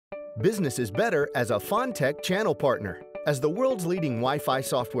Business is better as a Fontech channel partner. As the world's leading Wi-Fi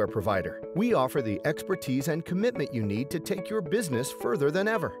software provider, we offer the expertise and commitment you need to take your business further than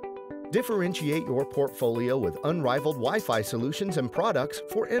ever. Differentiate your portfolio with unrivaled Wi-Fi solutions and products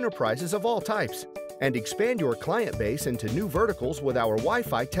for enterprises of all types. And expand your client base into new verticals with our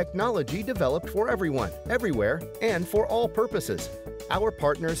Wi-Fi technology developed for everyone, everywhere, and for all purposes. Our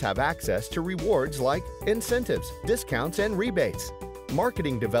partners have access to rewards like incentives, discounts and rebates,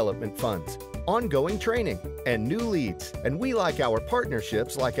 marketing development funds, ongoing training, and new leads. And we like our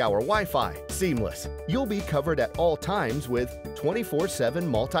partnerships like our Wi-Fi, seamless. You'll be covered at all times with 24/7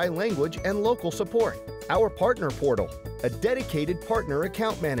 multi-language and local support, our partner portal, a dedicated partner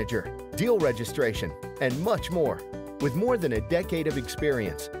account manager, deal registration, and much more. With more than a decade of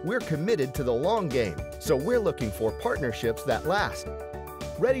experience, we're committed to the long game, so we're looking for partnerships that last.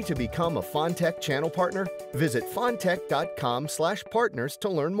 Ready to become a Fontech channel partner? Visit fontech.com/partners to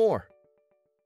learn more.